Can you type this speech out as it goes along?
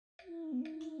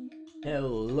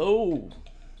Hello!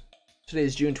 Today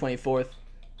is June 24th.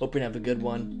 Hope you have a good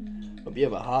one. Hope you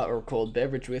have a hot or cold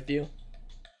beverage with you.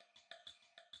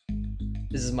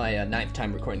 This is my 9th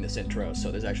time recording this intro, so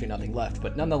there's actually nothing left.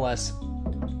 But nonetheless,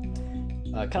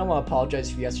 kind of want to apologize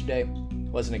for yesterday.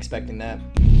 Wasn't expecting that.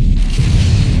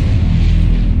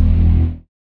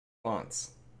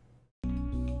 Response.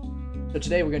 So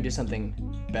today we're going to do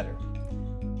something better.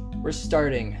 We're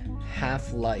starting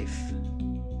Half-Life.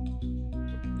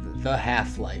 The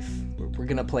Half-Life. We're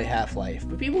gonna play Half-Life.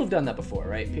 But people have done that before,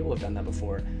 right? People have done that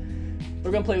before.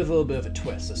 We're gonna play with a little bit of a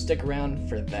twist, so stick around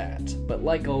for that. But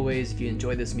like always, if you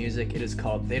enjoy this music, it is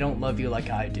called They Don't Love You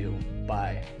Like I Do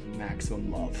by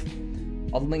Maximum Love.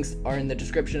 All the links are in the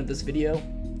description of this video.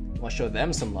 I'll show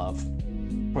them some love.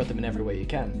 Support them in every way you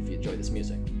can if you enjoy this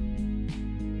music.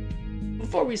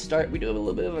 Before we start, we do have a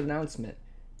little bit of an announcement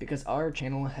because our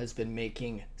channel has been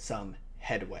making some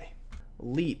headway.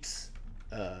 Leaps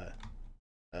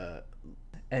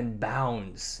and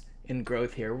bounds in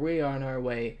growth here. We are on our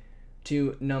way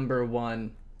to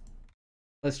 #1.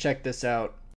 Let's check this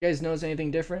out. You guys notice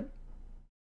anything different?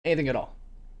 Anything at all?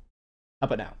 How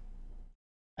about now?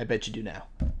 I bet you do now.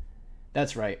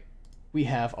 That's right. We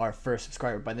have our first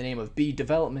subscriber by the name of B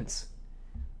Developments.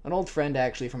 An old friend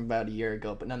actually from about a year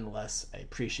ago, but nonetheless, I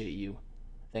appreciate you.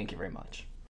 Thank you very much.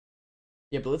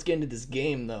 Yeah, but let's get into this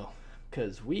game though,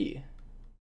 because we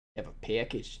have a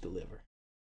package to deliver.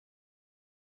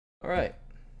 Alright.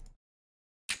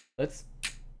 Let's...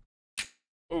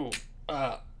 Ooh,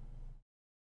 what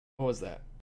was that?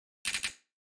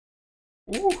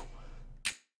 Ooh!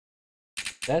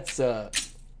 That's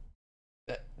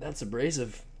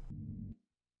abrasive.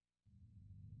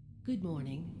 Good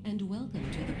morning and welcome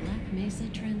to the Black Mesa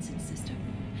Transit System.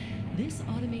 This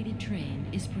automated train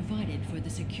is provided for the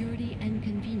security and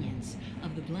convenience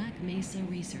of the Black Mesa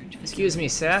Research Facility. Excuse me,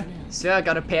 sir. Sir, I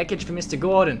got a package for Mr.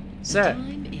 Gordon. Sir. The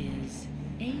time is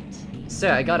 8.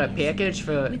 Sir, I got a package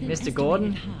for Mr.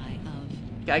 Gordon.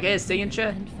 Can I get his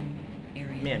signature?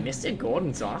 Man, Mr.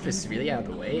 Gordon's office is really out of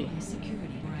the way. Is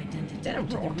that a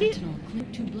rocket?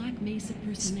 To Black Mesa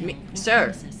personnel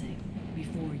Sir.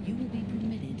 Before you will be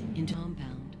permitted into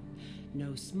compound.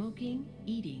 No smoking,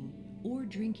 eating, or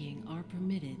drinking are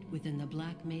permitted within the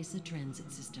Black Mesa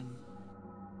Transit System.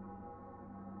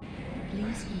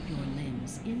 Please keep your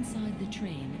limbs inside the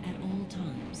train at all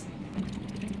times.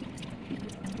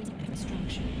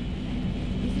 Instruction.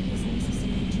 If it is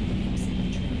necessary to exit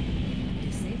the train,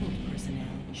 disabled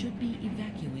personnel should be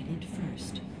evacuated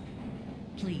first.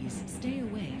 Please stay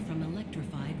away from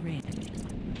electrified rails.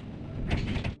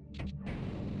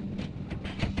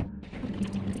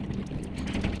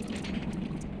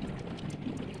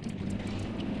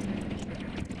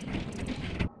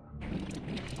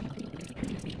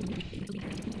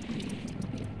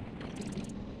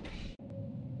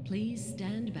 Please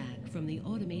stand back from the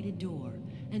automated door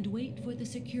and wait for the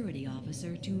security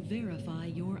officer to verify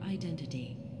your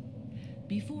identity.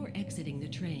 Before exiting the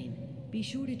train, be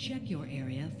sure to check your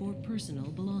area for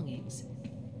personal belongings.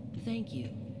 Thank you,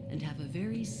 and have a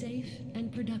very safe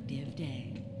and productive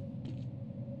day.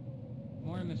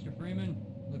 Morning, Mr. Freeman.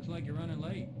 Looks like you're running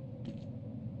late.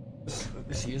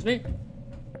 Excuse me?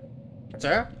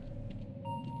 Sir?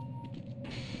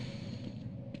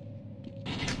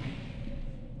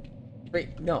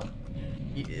 Wait, no.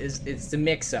 It's a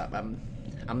mix-up. I'm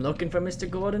looking for Mr.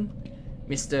 Gordon.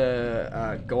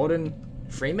 Mr. Gordon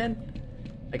Freeman?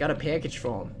 I got a package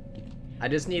for him. I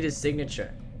just need his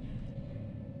signature.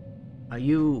 Are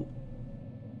you...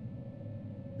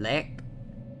 Black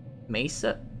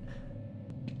Mesa?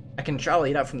 I can trolley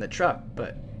it up from the truck,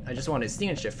 but I just want his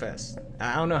signature first.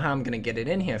 I don't know how I'm gonna get it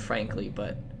in here, frankly,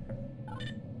 but...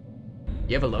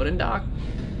 You have a loading dock?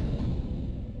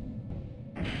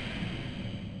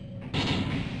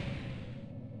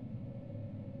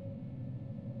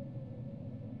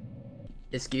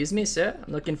 Excuse me, sir?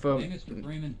 I'm looking for... Hey, Mr.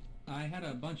 Freeman. I had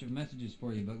a bunch of messages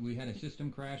for you, but we had a system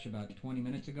crash about 20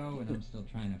 minutes ago, and I'm still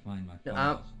trying to find my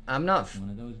files. I'm not... One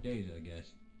of those days, I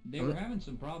guess. They were having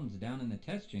some problems down in the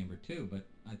test chamber, too, but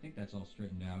I think that's all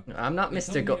straightened out. I'm not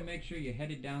Mr. Gordon. To make sure you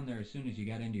headed down there as soon as you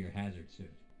got into your hazard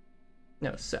suit.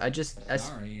 No, sir,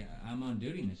 Sorry, I'm on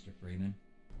duty, Mr. Freeman.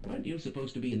 Weren't you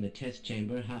supposed to be in the test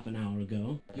chamber half an hour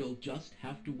ago? You'll just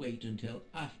have to wait until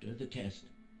after the test.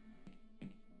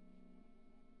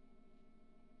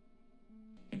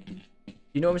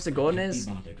 You know what Mr. Gordon is?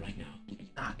 Be bothered right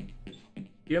now.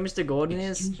 You know what Mr. Gordon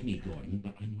is? Excuse me, Gordon,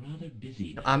 but I'm rather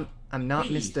busy. I'm not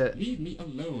Please, Mr. leave me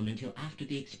alone until after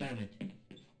the experiment.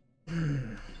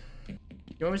 You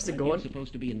know, Mr. Gordon? You're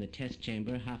supposed to be in the test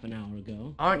chamber half an hour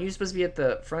ago. Aren't you supposed to be at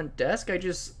the front desk? I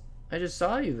just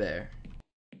saw you there.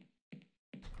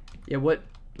 Yeah, what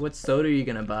soda are you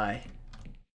gonna buy?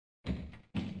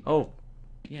 Oh,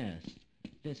 Yes,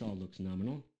 this all looks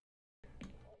nominal.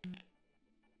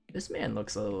 this man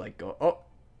looks a little like oh.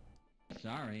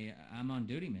 Sorry, I'm on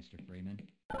duty, Mr. Freeman.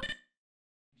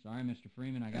 Sorry, Mr.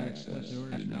 Freeman, I got explicit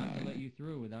orders not to let you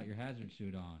through without your hazard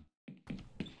suit on.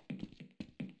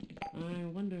 I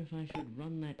wonder if I should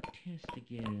run that test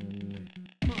again.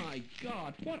 My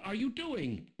God, what are you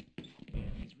doing?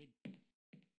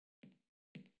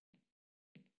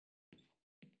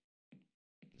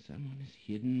 Someone has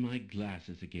hidden my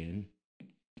glasses again.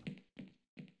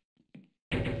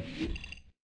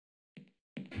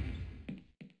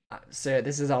 Sir,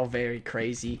 this is all very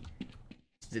crazy.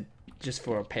 Just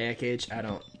for a package, I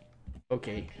don't.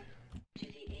 Okay. To the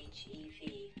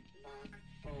HEV Mark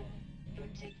IV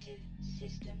protective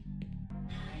system.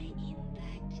 High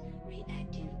impact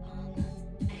reactive armor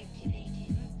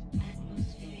activated.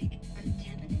 Atmospheric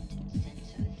contaminant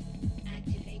sensors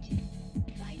activated.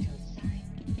 Vital sign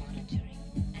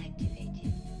monitoring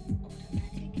activated.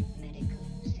 Automatic medical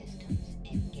systems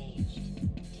engaged.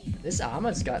 This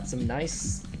armor's got some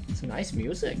nice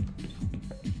music.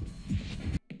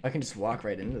 I can just walk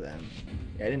right into them.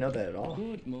 Yeah, I didn't know that at all.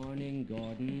 Good morning,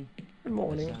 Gordon. Good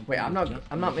morning. Wait, I'm not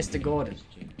Mr. Gordon.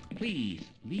 Please,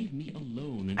 leave me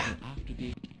alone until after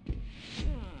the...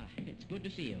 it's good to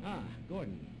see you.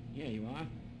 Gordon, here you are.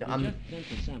 We just sent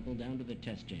the sample down to the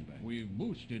test chamber. We've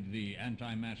boosted the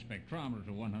anti-mass spectrometer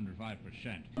to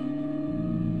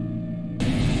 105%.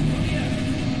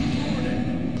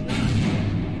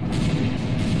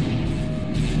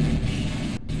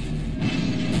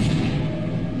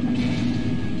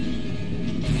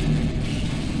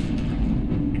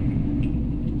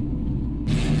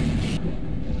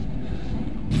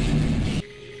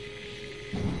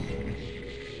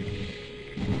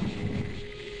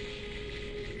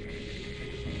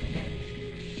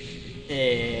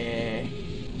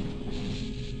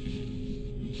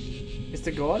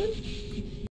 Mr. Gordon?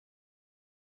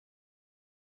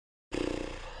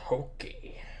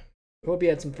 Okay. Hope you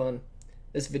had some fun.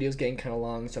 This video's getting kind of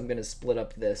long, so I'm going to split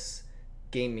up this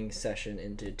gaming session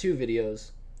into 2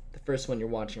 videos. The first one you're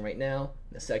watching right now,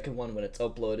 the second one when it's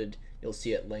uploaded, you'll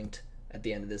see it linked at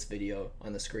the end of this video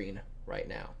on the screen right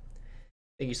now.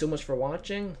 Thank you so much for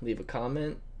watching. Leave a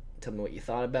comment. Tell me what you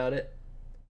thought about it.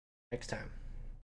 Next time.